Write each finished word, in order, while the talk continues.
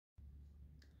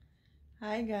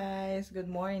Hi guys! Good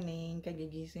morning!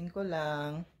 Kagigising ko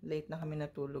lang. Late na kami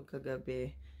natulog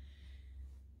kagabi.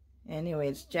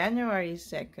 Anyway, it's January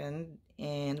 2nd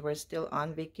and we're still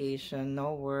on vacation.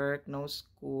 No work, no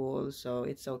school. So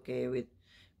it's okay.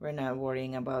 We're not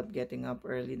worrying about getting up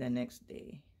early the next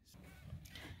day.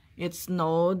 It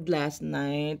snowed last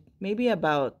night. Maybe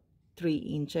about 3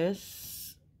 inches.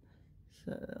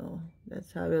 So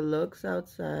that's how it looks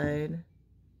outside.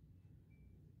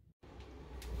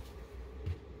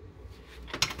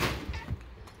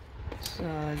 So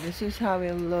this is how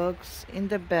it looks in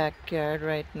the backyard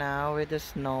right now with the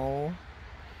snow.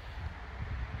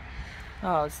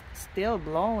 Oh, it's still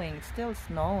blowing, still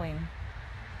snowing.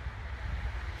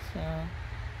 So,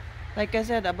 like I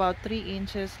said, about 3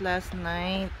 inches last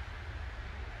night.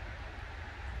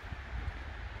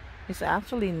 It's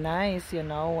actually nice, you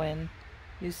know, when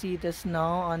you see the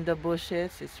snow on the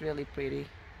bushes. It's really pretty.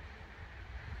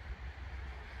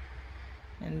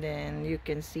 And then you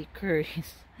can see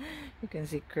Curry's you can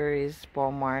see Curry's paw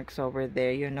marks over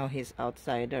there. You know he's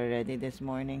outside already this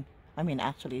morning. I mean,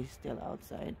 actually he's still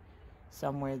outside.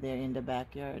 Somewhere there in the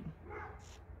backyard.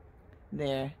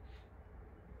 There.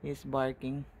 He's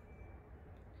barking.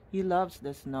 He loves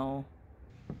the snow.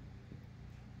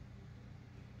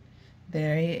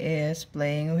 There he is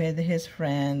playing with his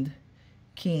friend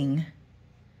King.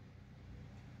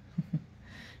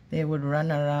 They would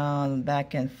run around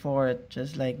back and forth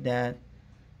just like that.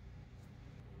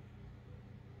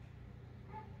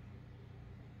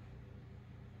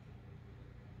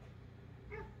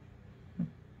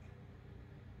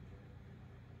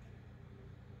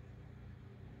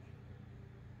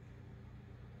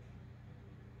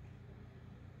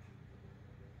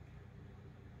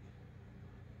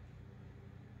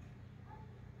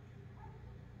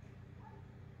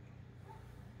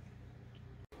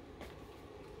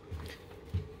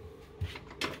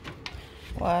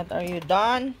 What? Are you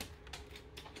done?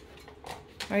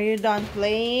 Are you done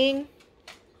playing?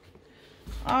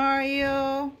 Are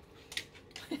you?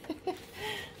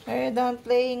 Are you done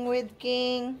playing with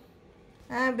King?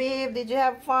 Ah, babe, did you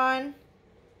have fun?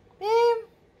 Babe,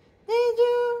 did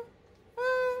you?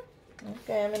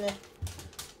 Okay, I'm gonna...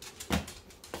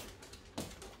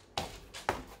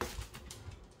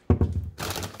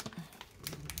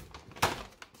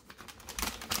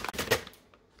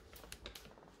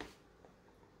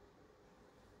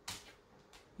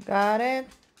 Got it?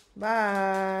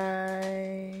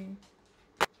 Bye.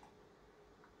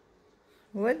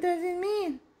 What does it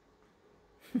mean?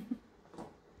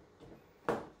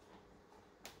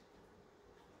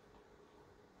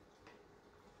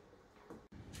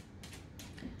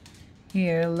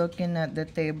 Here, looking at the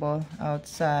table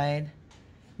outside,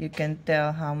 you can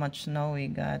tell how much snow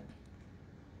we got.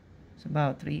 It's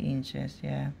about 3 inches,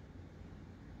 yeah.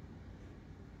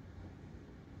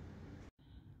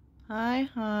 Hi,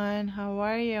 hon. How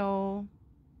are you?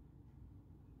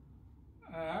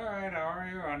 Alright, how are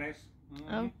you, honeys?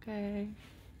 Okay.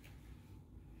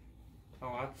 So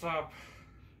what's up?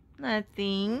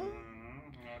 Nothing.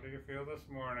 How do you feel this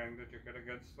morning? Did you get a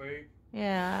good sleep?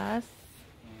 Yes.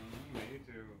 Me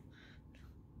too.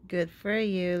 Good for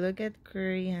you. Look at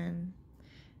Korean.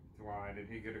 Why,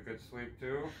 did he get a good sleep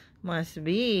too? Must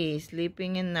be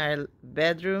sleeping in our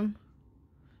bedroom.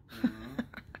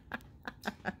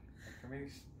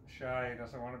 He's shy, he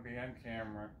doesn't want to be on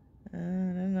camera. I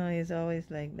don't know. He's always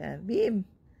like that. Babe,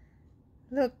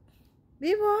 look.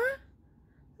 Babe, what?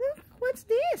 Look, what's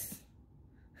this?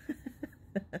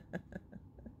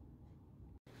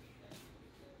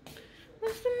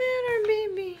 What's the matter,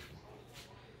 baby?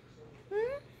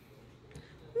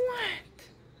 What?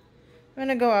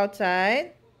 Wanna go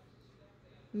outside?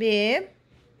 Babe?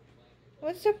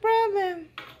 What's the problem?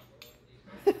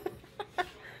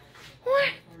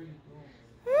 What?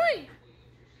 What?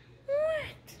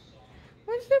 What?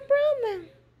 What's the problem?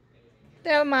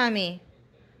 Tell mommy.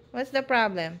 What's the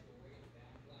problem?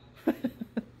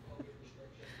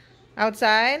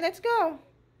 Outside? Let's go.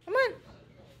 Come on.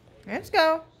 Let's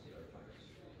go.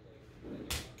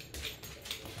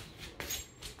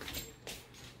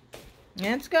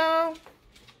 Let's go.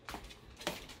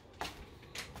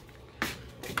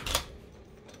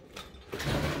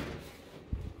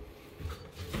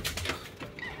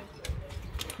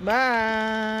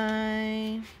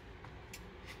 Bye.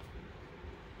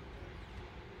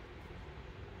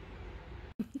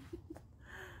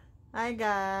 Hi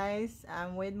guys,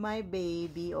 I'm with my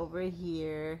baby over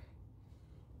here.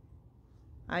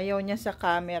 Ayaw niya sa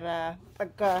camera.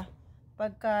 Pagka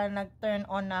nag-turn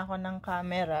on na ako ng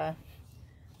camera,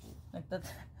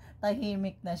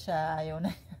 tahimik na siya. Ayaw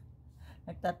na niya.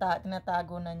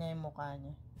 Tinatago na niya yung mukha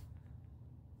niya.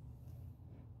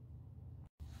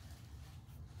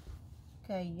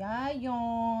 Kaya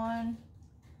yun.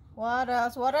 What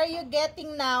else? What are you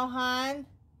getting now, hon?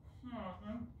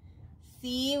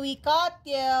 See, we caught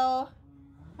you.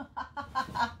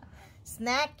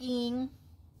 Snacking.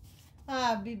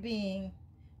 Bibing.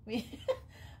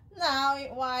 Now,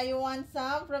 why you want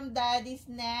some from Daddy's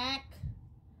snack?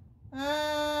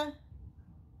 And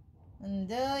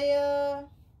do you?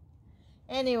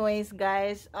 Anyways,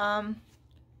 guys,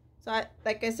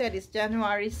 like I said, it's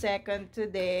January 2nd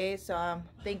today, so I'm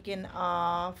thinking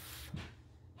of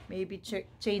maybe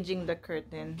changing the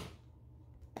curtain.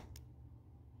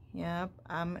 Yep,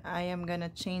 I am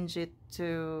gonna change it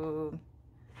to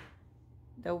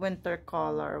the winter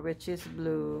color, which is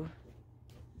blue.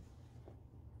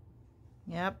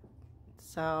 Yep,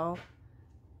 so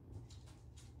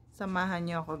samahan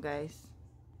niyo ako, guys.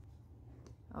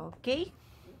 Okay,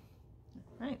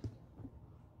 all right.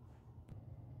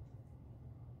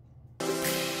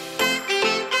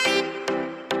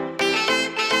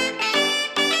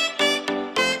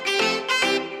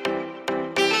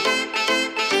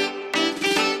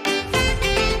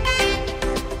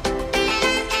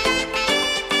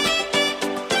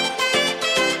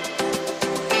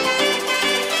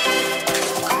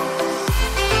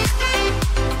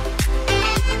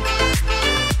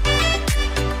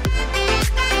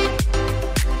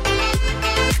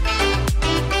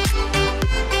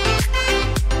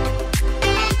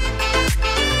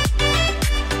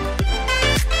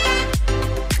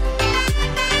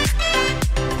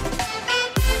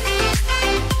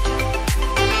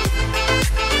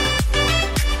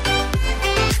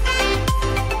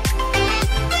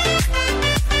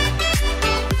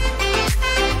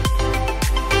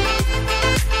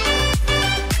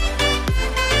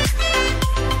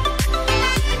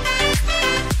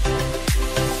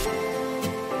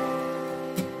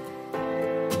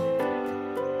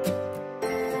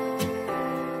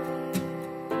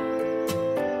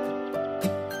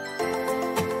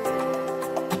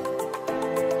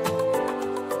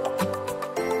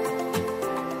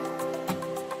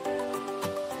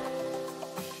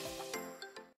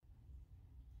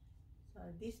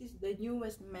 This is the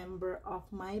newest member of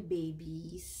my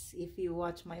babies. If you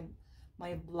watch my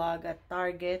vlog at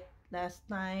Target last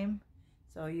time,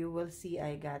 so you will see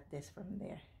I got this from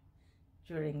there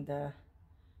during the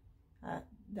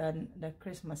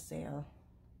Christmas sale.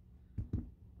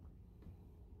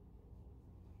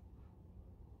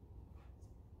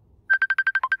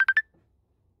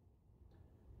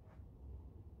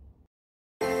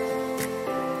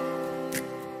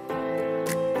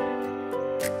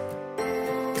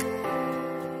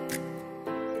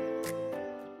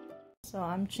 So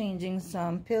I'm changing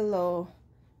some throw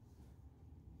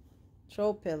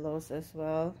pillows as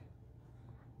well.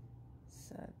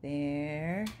 So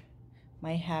there,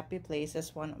 my happy place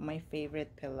is one of my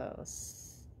favorite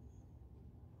pillows.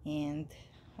 And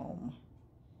home.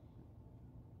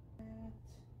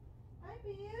 Hi,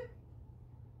 babe.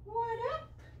 What up?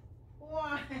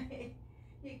 Why?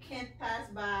 You can't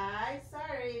pass by.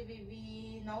 Sorry,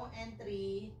 baby. No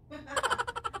entry.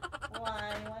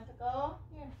 Why? You want to go?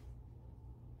 Here.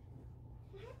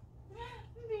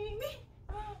 Baby,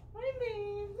 my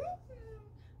baby,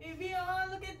 baby, oh,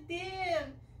 look at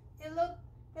them.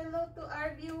 Hello to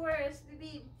our viewers,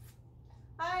 baby.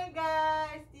 Hi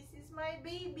guys, this is my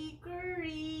baby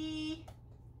Curry,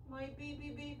 my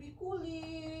baby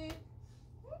Coolie.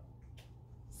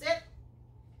 Sit.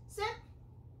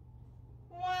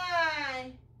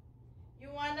 Why? You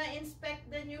wanna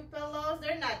inspect the new pillows?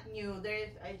 They're not new.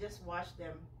 I just washed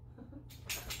them.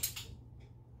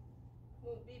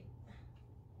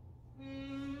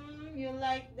 You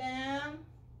like them?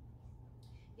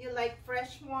 You like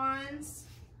fresh ones?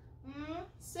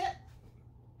 Sit.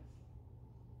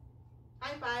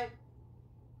 High five.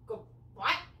 Go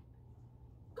what?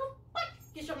 Go what?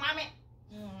 Kiss your mommy.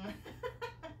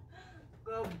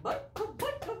 Go but.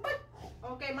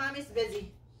 Okay, mommy's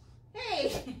busy.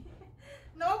 Hey,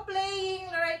 no playing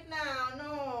right now.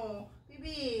 No,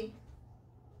 baby.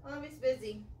 Mommy's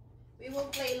busy. We will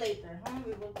play later.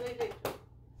 We will play later.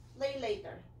 Play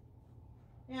later.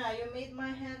 Yeah, you made my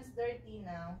hands dirty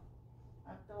now. I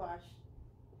have to wash.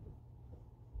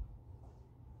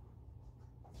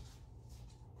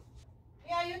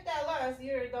 Yeah, you tell us.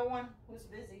 You're the one who's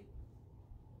busy.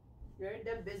 You're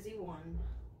the busy one.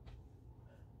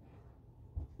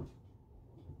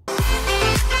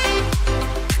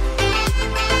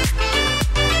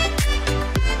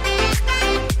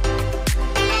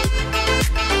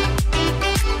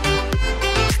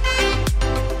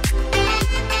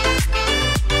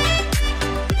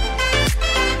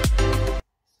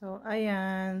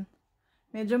 Ayan,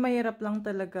 medyo mahirap lang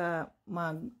talaga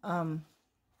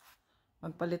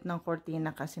magpalit ng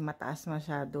cortina kasi mataas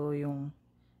masyado yung,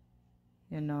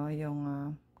 you know,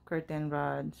 yung curtain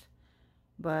rods.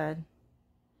 But,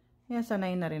 yeah,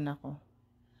 sanay na rin ako.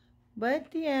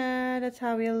 But, yeah, that's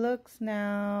how it looks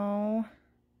now.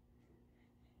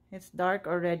 It's dark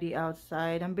already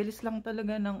outside. Ang bilis lang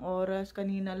talaga ng oras.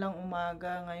 Kanina lang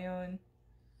umaga, ngayon.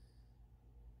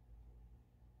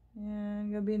 Yan,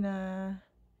 gabi na.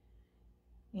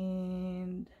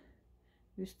 And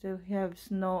we still have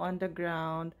snow on the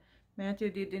ground.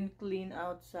 Matthew didn't clean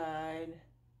outside.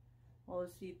 We'll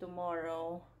see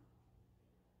tomorrow.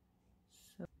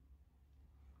 So,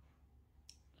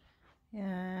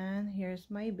 yan,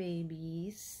 here's my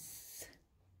babies.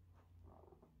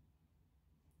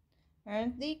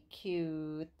 Aren't they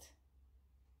cute?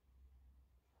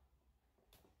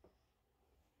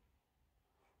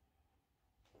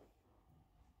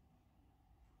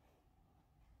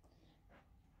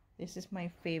 This is my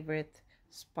favorite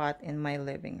spot in my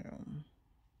living room.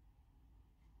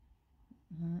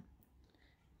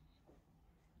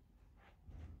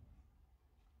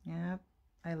 Yep,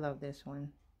 I love this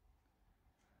one.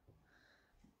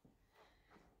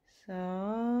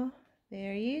 So,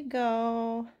 there you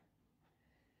go.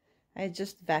 I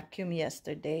just vacuumed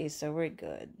yesterday, so we're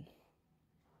good.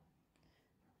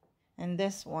 And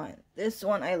this one,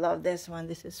 I love this one.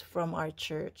 This is from our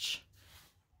church.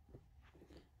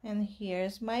 And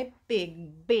here's my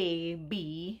big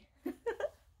baby.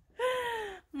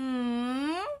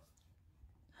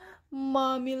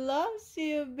 Mommy loves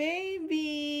you,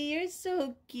 baby. You're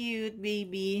so cute,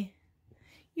 baby.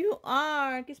 You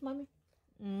are. Kiss mommy.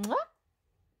 Mwah.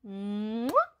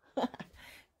 Mwah.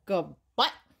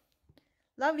 Goodbye.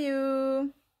 Love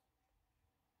you.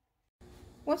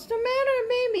 What's the matter,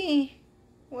 baby?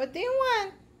 What do you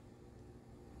want?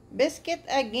 Biscuit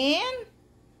again?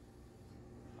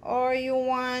 Or you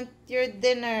want your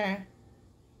dinner?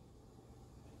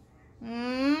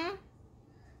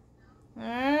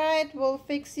 Alright, we'll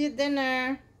fix you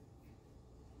dinner.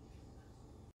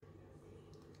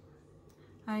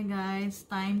 Hi guys,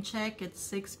 time check. It's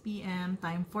 6 p.m.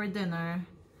 Time for dinner.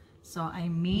 So I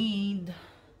made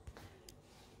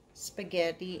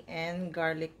spaghetti and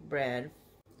garlic bread.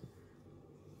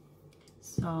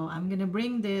 So I'm gonna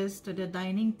bring this to the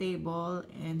dining table,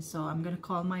 and so I'm gonna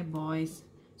call my boys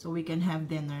so we can have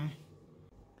dinner.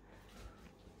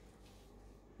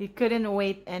 He couldn't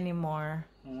wait anymore.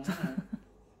 It's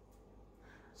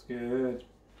good.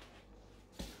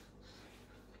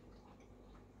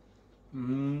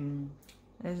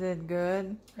 Is it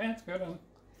good? Yeah, it's good.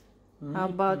 How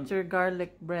about your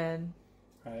garlic bread?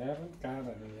 I haven't got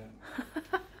it yet.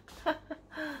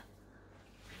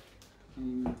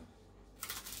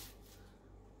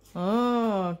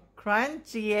 Oh,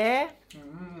 crunchy, eh?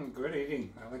 Good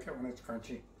eating. I like it when it's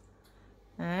crunchy.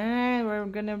 Alright, we're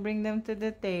gonna bring them to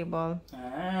the table.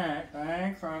 Alright,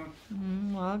 thanks, son.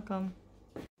 Welcome.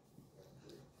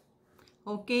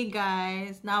 Okay,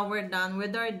 guys. Now we're done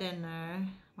with our dinner.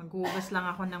 Maghugas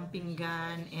lang ako ng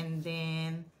pinggan, and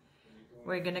then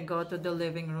we're gonna go to the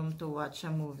living room to watch a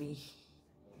movie.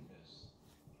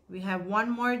 We have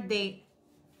one more day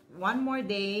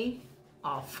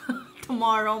off.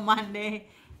 Tomorrow, Monday,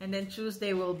 and then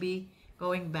Tuesday we'll be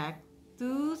going back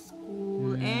to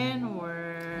school and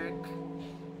work.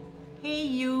 Hey,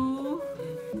 you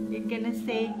gonna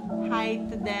say hi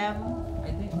to them?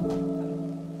 I did.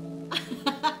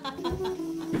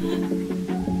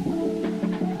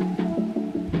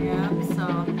 Yeah,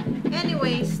 so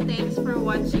anyways, thanks for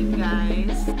watching,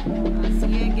 guys. I'll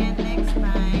see you again next